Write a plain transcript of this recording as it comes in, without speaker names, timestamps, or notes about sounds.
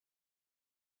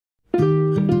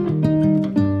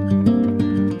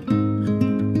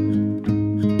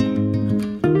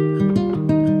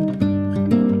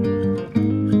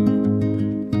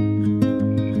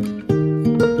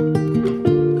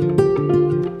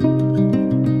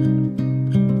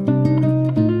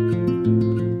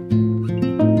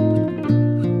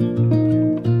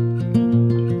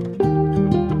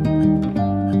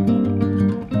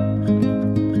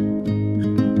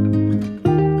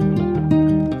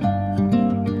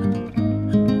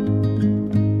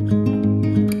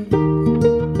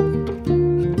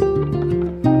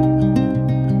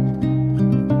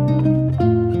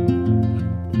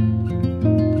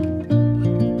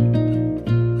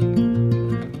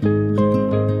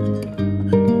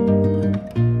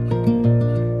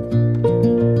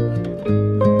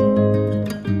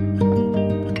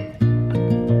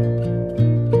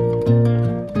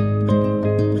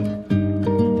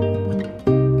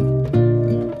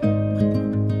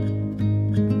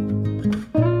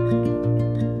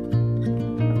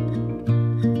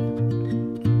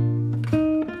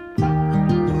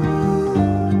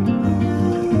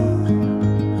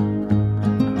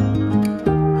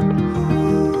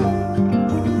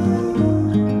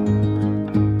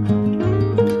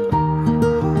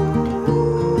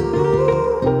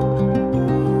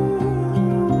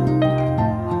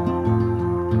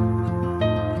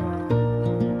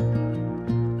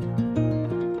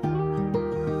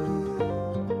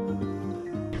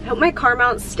hope my car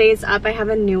mount stays up. I have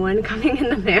a new one coming in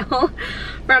the mail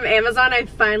from Amazon. I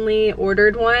finally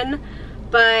ordered one,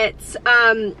 but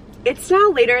it's now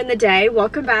later in the day.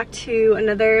 Welcome back to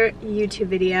another YouTube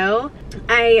video.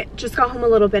 I just got home a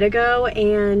little bit ago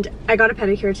and I got a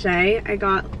pedicure today. I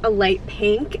got a light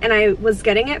pink and I was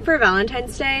getting it for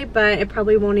Valentine's Day, but it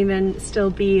probably won't even still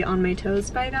be on my toes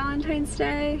by Valentine's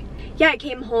Day. Yeah, I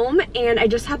came home and I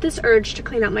just had this urge to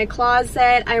clean out my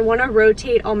closet. I want to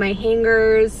rotate all my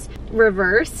hangers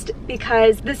reversed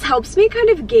because this helps me kind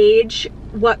of gauge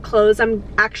what clothes I'm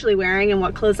actually wearing and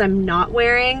what clothes I'm not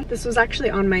wearing. This was actually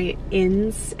on my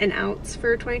ins and outs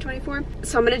for 2024.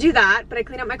 So I'm gonna do that, but I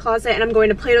cleaned out my closet and I'm going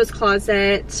to Plato's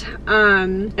closet,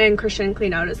 and Christian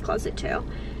cleaned out his closet too.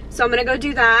 So I'm gonna go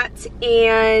do that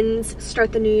and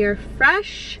start the new year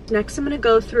fresh. Next, I'm gonna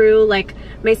go through like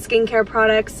my skincare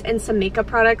products and some makeup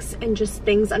products and just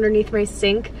things underneath my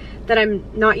sink that I'm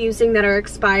not using that are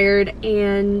expired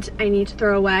and I need to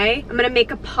throw away. I'm gonna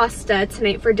make a pasta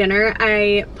tonight for dinner.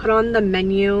 I put on the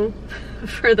menu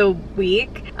for the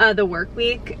week, the work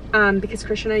week, because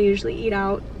Christian and I usually eat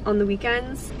out on the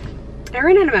weekends. I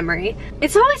ran out of memory.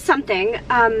 It's always something,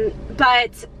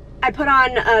 but I put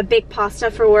on a baked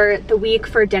pasta for the week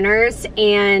for dinners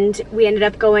and we ended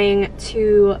up going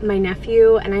to my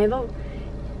nephew, and I have a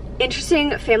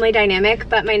interesting family dynamic,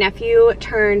 but my nephew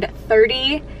turned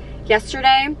 30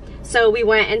 yesterday. So we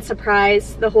went and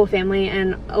surprised the whole family,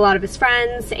 and a lot of his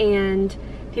friends and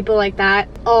people like that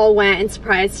all went and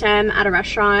surprised him at a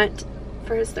restaurant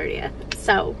for his 30th.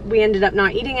 So we ended up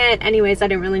not eating it. Anyways, I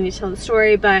didn't really need to tell the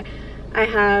story, but I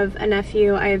have a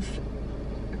nephew. I have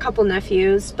a couple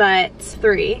nephews, but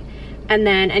 3, and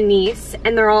then a niece,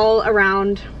 and they're all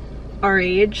around our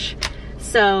age.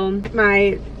 So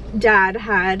my dad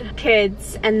had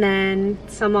kids and then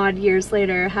some odd years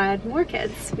later had more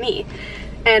kids, me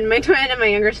and my twin and my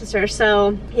younger sister.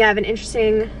 So yeah, I have an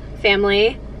interesting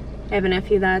family. I have a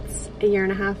nephew that's a year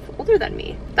and a half older than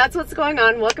me. That's what's going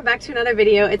on. Welcome back to another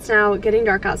video. It's now getting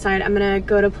dark outside. I'm gonna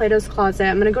go to Plato's closet.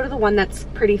 I'm gonna go to the one that's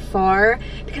pretty far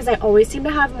because I always seem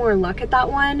to have more luck at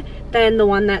that one than the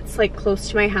one that's like close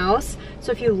to my house.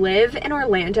 So if you live in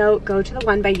Orlando, go to the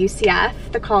one by UCF,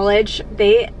 the college.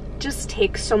 They just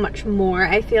take so much more,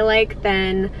 I feel like,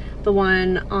 than the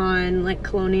one on like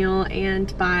Colonial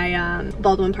and by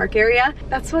Baldwin Park area.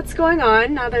 That's what's going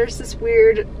on. Now there's this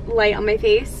weird light on my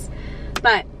face,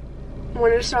 but I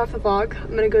wanted to start off the vlog.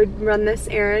 I'm gonna go run this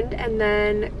errand and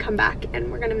then come back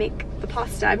and we're gonna make the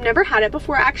pasta. I've never had it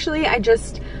before actually. I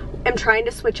just am trying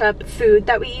to switch up food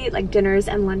that we eat, like dinners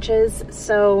and lunches.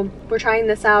 So we're trying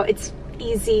this out. It's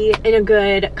easy and a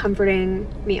good comforting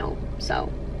meal.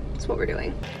 So that's what we're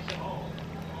doing.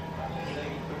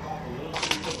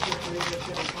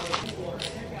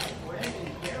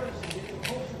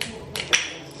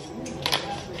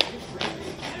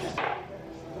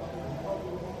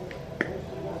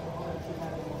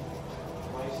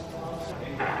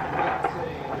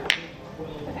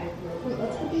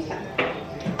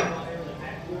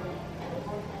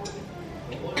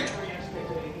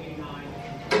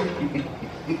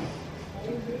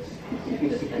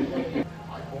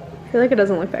 I feel like it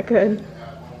doesn't look that good.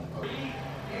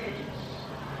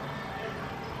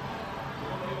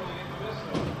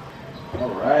 All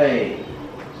right.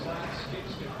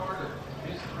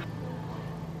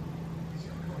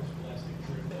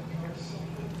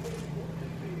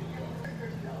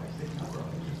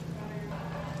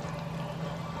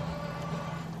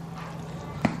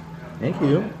 Thank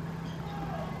you.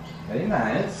 Very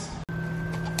nice.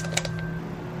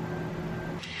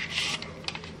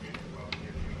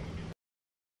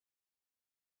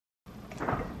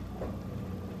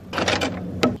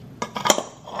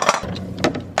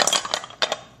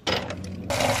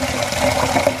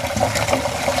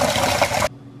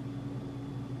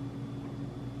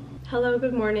 Hello,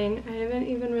 good morning. I haven't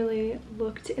even really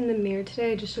looked in the mirror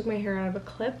today. I just took my hair out of a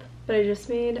clip, but I just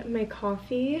made my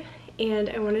coffee and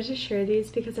I wanted to share these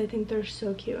because I think they're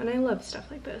so cute and I love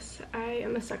stuff like this. I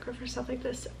am a sucker for stuff like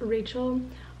this. Rachel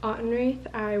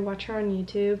Ottenreith, I watch her on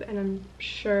YouTube and I'm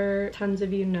sure tons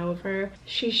of you know of her.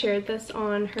 She shared this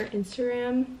on her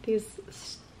Instagram.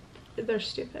 They're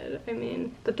stupid, I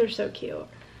mean, but they're so cute.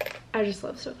 I just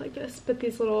love stuff like this. But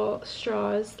these little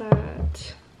straws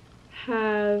that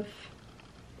have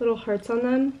little hearts on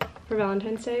them for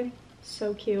Valentine's Day,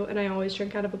 so cute. And I always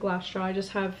drink out of a glass straw. I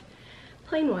just have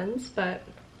plain ones, but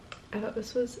I thought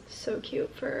this was so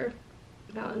cute for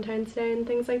Valentine's Day and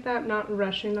things like that. I'm not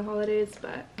rushing the holidays,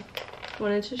 but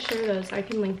wanted to share those. I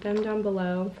can link them down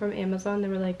below from Amazon. They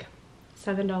were like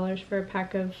 $7 for a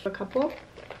pack of a couple.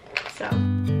 So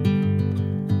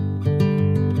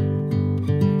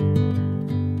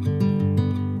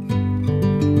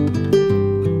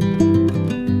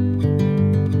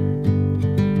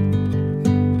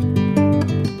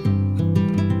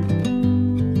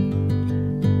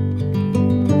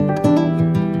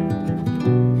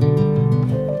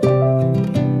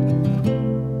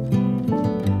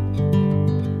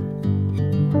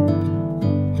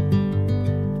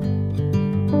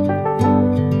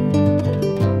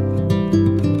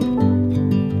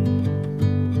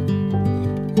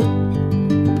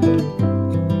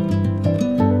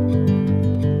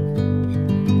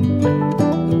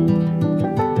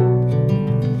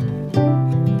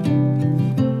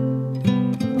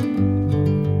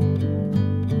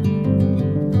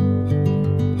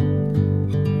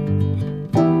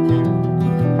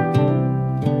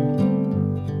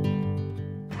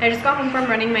got home from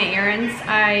running my errands,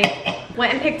 I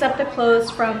went and picked up the clothes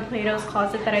from Plato's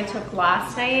Closet that I took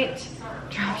last night.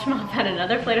 Dropped them off at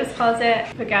another Plato's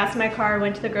Closet. Put gas in my car,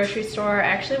 went to the grocery store. I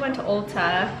actually went to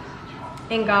Ulta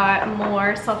and got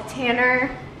more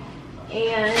self-tanner,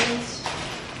 and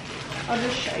I'll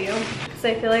just show you. Because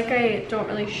I feel like I don't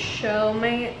really show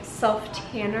my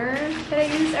self-tanner that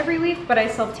I use every week, but I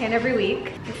self-tan every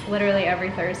week. It's literally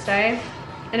every Thursday.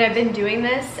 And I've been doing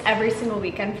this every single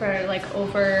weekend for like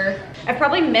I've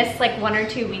probably missed like 1 or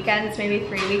 2 weekends, maybe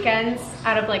 3 weekends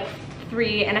out of like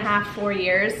 3.5, 4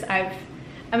 years.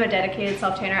 I'm a dedicated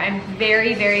self-tanner. I'm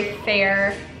very, very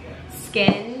fair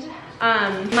skinned.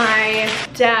 My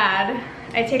dad,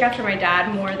 I take after my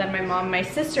dad more than my mom. My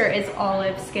sister is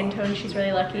olive skin tone. She's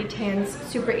really lucky, tans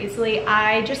super easily.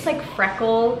 I just like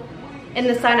freckle in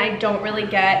the sun. I don't really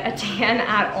get a tan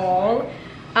at all.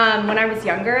 When I was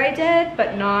younger I did,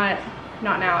 but not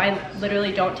now. I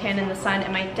literally don't tan in the sun.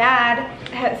 And my dad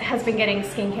has been getting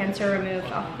skin cancer removed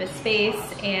off of his face,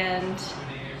 and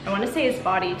I want to say his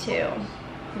body too,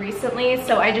 recently.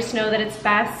 So I just know that it's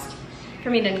best for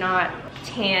me to not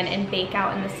tan and bake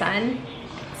out in the sun,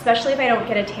 especially if I don't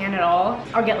get a tan at all.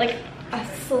 I'll get like a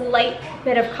slight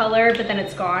bit of color, but then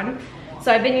it's gone.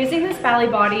 So I've been using this Bali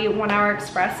Body 1 Hour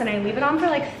Express, and I leave it on for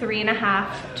like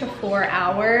 3.5 to 4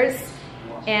 hours.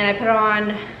 And I put it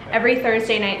on every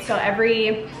Thursday night. So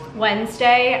every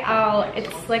Wednesday,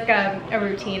 it's like a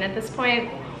routine at this point.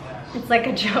 It's like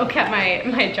a joke at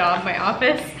my job, my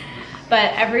office.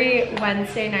 But every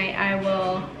Wednesday night, I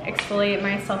will exfoliate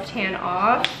my self-tan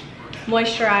off,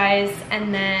 moisturize,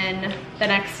 and then the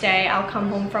next day I'll come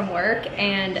home from work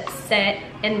and sit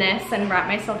in this and wrap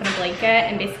myself in a blanket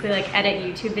and basically like edit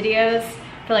YouTube videos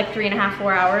for like 3.5,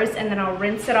 4 hours. And then I'll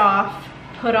rinse it off,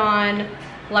 put on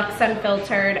Lux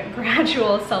Unfiltered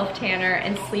Gradual Self-Tanner,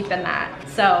 and sleep in that.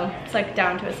 So it's like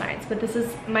down to a science. But this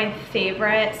is my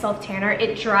favorite self-tanner.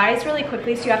 It dries really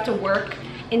quickly, so you have to work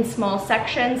in small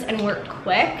sections and work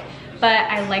quick. But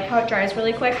I like how it dries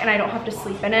really quick, and I don't have to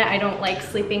sleep in it. I don't like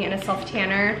sleeping in a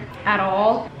self-tanner at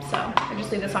all. So I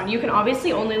just leave this on. You can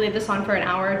obviously only leave this on for an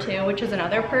hour or two, which is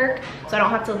another perk. So I don't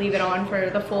have to leave it on for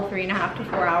the full 3.5 to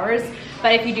 4 hours.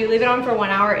 But if you do leave it on for 1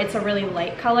 hour, it's a really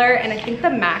light color. And I think the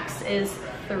max is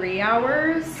 3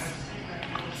 hours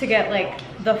to get like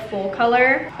the full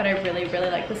color. But I really, really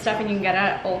like this stuff, and you can get it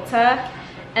at Ulta.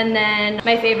 And then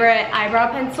my favorite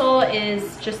eyebrow pencil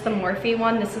is just the Morphe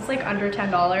one. This is like under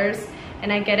 $10,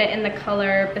 and I get it in the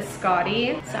color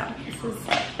Biscotti. So this is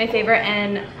my favorite,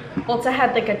 and Ulta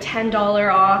had like a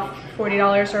 $10 off,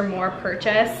 $40 or more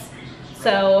purchase.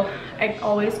 So I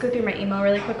always go through my email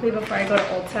really quickly before I go to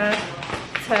Ulta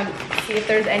to see if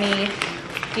there's any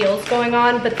deals going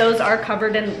on, but those are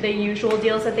covered in the usual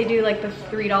deals that they do, like the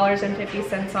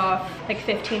 $3.50 off, like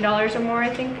 $15 or more,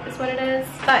 I think is what it is.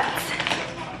 But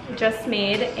just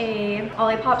made a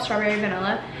Olipop strawberry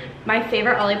vanilla. My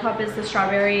favorite Olipop is the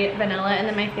strawberry vanilla, and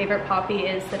then my favorite poppy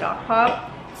is the Doc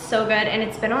Pop. So good, and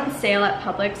it's been on sale at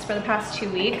Publix for the past 2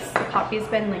 weeks. The poppy's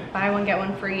been like buy one get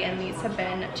one free, and these have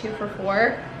been 2 for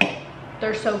 $4.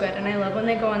 They're so good, and I love when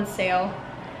they go on sale.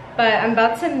 But I'm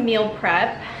about to meal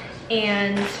prep,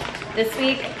 and this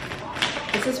week,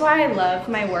 this is why I love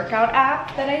my workout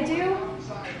app that I do.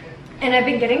 And I've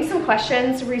been getting some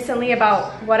questions recently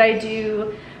about what I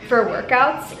do for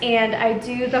workouts, and I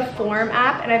do the Form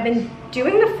app, and I've been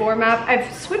doing the Form app.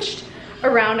 I've switched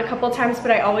around a couple times,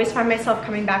 but I always find myself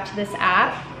coming back to this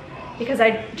app because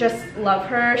I just love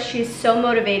her. She's so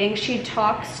motivating. She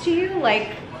talks to you like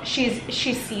she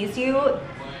sees you,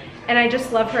 and I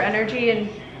just love her energy and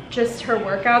just her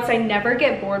workouts. I never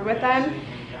get bored with them.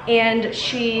 And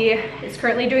she is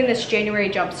currently doing this January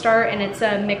Jumpstart, and it's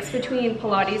a mix between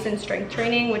Pilates and strength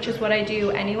training, which is what I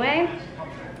do anyway.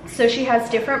 So she has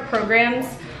different programs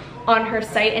on her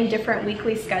site and different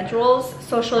weekly schedules.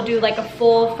 So she'll do like a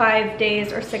full 5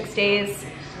 days or 6 days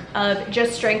of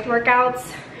just strength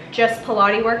workouts, just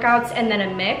Pilates workouts, and then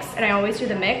a mix. And I always do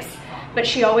the mix, but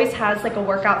she always has like a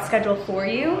workout schedule for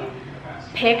you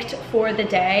picked for the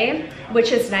day,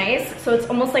 which is nice. So it's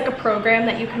almost like a program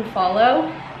that you can follow.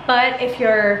 But if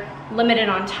you're limited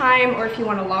on time, or if you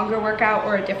want a longer workout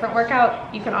or a different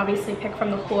workout, you can obviously pick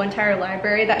from the whole entire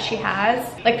library that she has.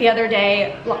 Like the other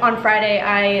day, on Friday,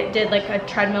 I did like a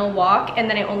treadmill walk, and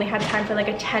then I only had time for like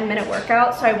a 10-minute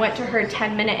workout. So I went to her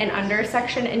 10-minute and under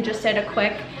section and just did a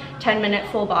quick 10-minute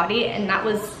full body, and that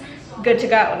was good to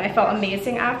go, and I felt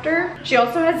amazing after. She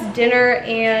also has dinner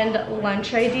and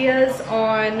lunch ideas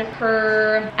on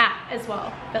her app as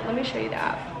well, but let me show you the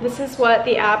app. This is what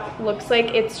the app looks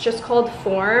like. It's just called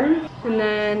Form, and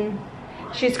then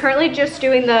She's currently just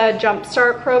doing the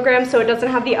Jumpstart program, so it doesn't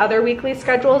have the other weekly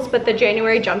schedules, but the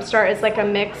January Jumpstart is like a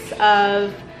mix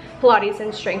of Pilates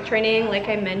and strength training, like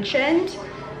I mentioned.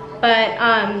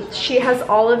 But she has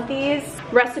all of these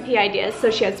recipe ideas.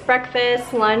 So she has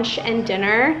breakfast, lunch, and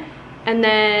dinner, and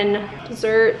then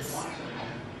desserts,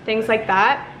 things like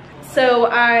that. So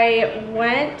I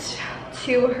went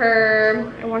to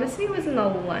her, I want to say it was in the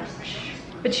lunch,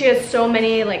 but she has so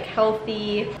many like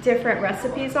healthy different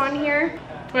recipes on here.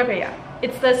 Okay, yeah,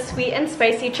 it's the sweet and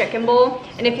spicy chicken bowl,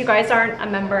 and if you guys aren't a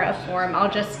member of Forum,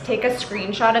 I'll just take a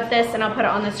screenshot of this and I'll put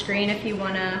it on the screen if you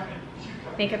want to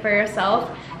make it for yourself.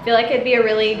 I feel like it'd be a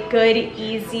really good,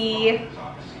 easy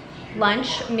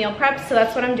lunch meal prep, so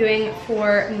that's what I'm doing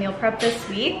for meal prep this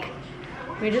week.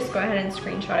 Let me just go ahead and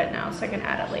screenshot it now so I can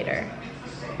add it later.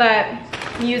 But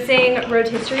I'm using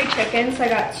rotisserie chicken, so I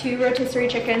got 2 rotisserie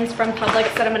chickens from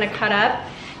Publix that I'm gonna cut up.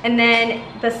 And then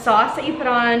the sauce that you put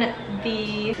on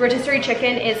the rotisserie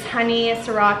chicken is honey,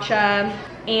 sriracha,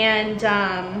 and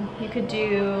you could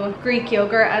do Greek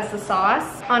yogurt as the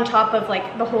sauce on top of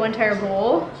like the whole entire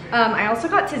bowl. I also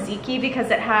got tzatziki because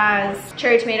it has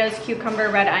cherry tomatoes, cucumber,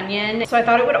 red onion. So I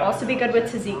thought it would also be good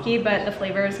with tzatziki, but the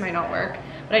flavors might not work.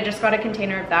 But I just got a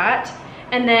container of that.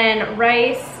 And then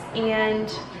rice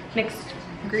and mixed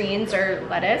greens or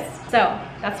lettuce. So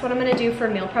that's what I'm gonna do for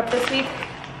meal prep this week.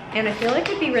 And I feel like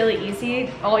it'd be really easy.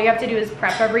 All you have to do is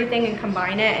prep everything and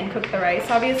combine it and cook the rice,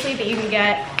 obviously, but you can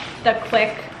get the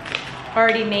quick,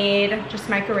 already made, just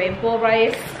microwavable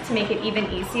rice to make it even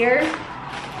easier.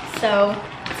 So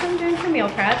that's what I'm doing for meal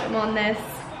prep. I'm on this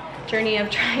journey of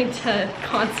trying to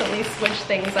constantly switch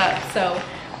things up so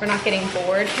we're not getting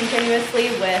bored continuously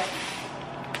with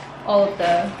all of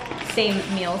the same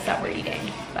meals that we're eating.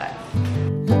 But